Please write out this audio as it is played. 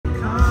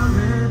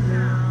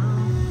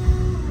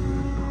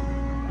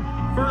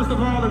First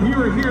of all, if you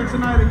are here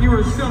tonight and you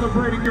are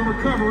celebrating your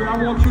recovery,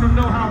 I want you to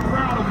know how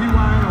proud of you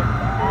I am.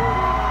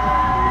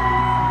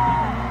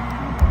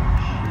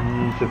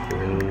 She's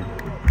afraid.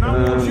 And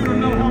I want you to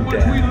know how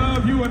much we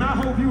love you, and I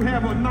hope you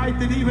have a night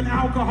that even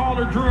alcohol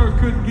or drugs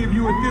couldn't give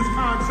you at this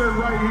concert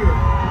right here.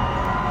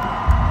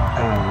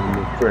 I'm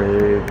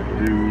afraid to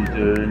lose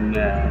her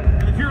now.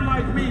 And if you're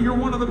like me, you're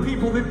one of the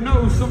people that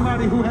knows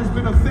somebody who has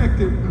been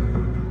affected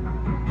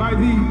by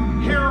the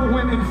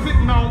heroin and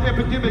fentanyl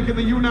epidemic in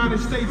the United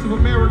States of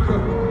America.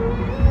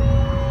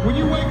 When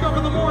you wake up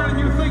in the morning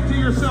and you think to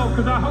yourself,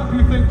 because I hope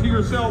you think to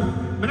yourself,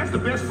 man, that's the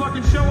best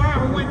fucking show I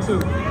ever went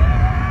to.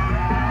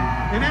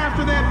 And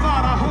after that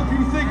thought, I hope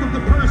you think of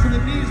the person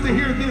that needs to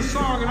hear this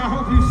song, and I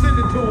hope you send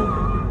it to them.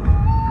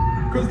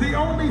 Because the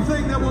only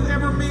thing that will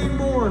ever mean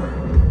more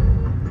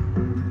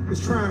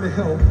is trying to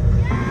help.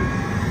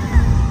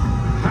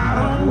 I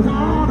don't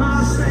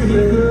wanna say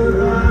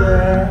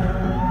goodbye,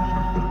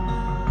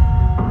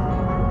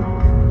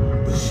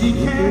 but she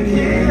can't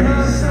get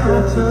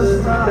herself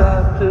to stop.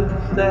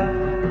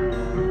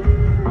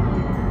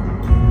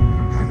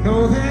 I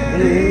know that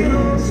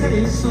it'll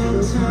take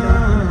some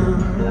time,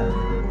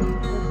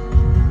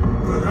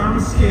 but I'm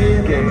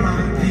scared there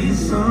might be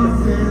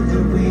something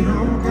that we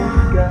don't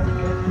got.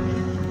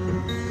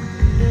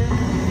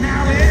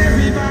 Now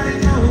everybody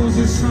knows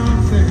it's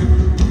something.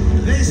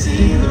 They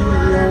see the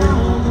writing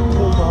on the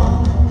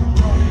wall,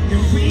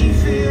 and we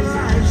feel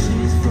like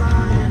she's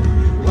flying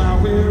while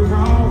we're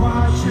all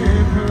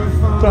watching her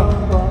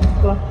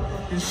fall.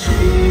 And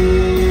she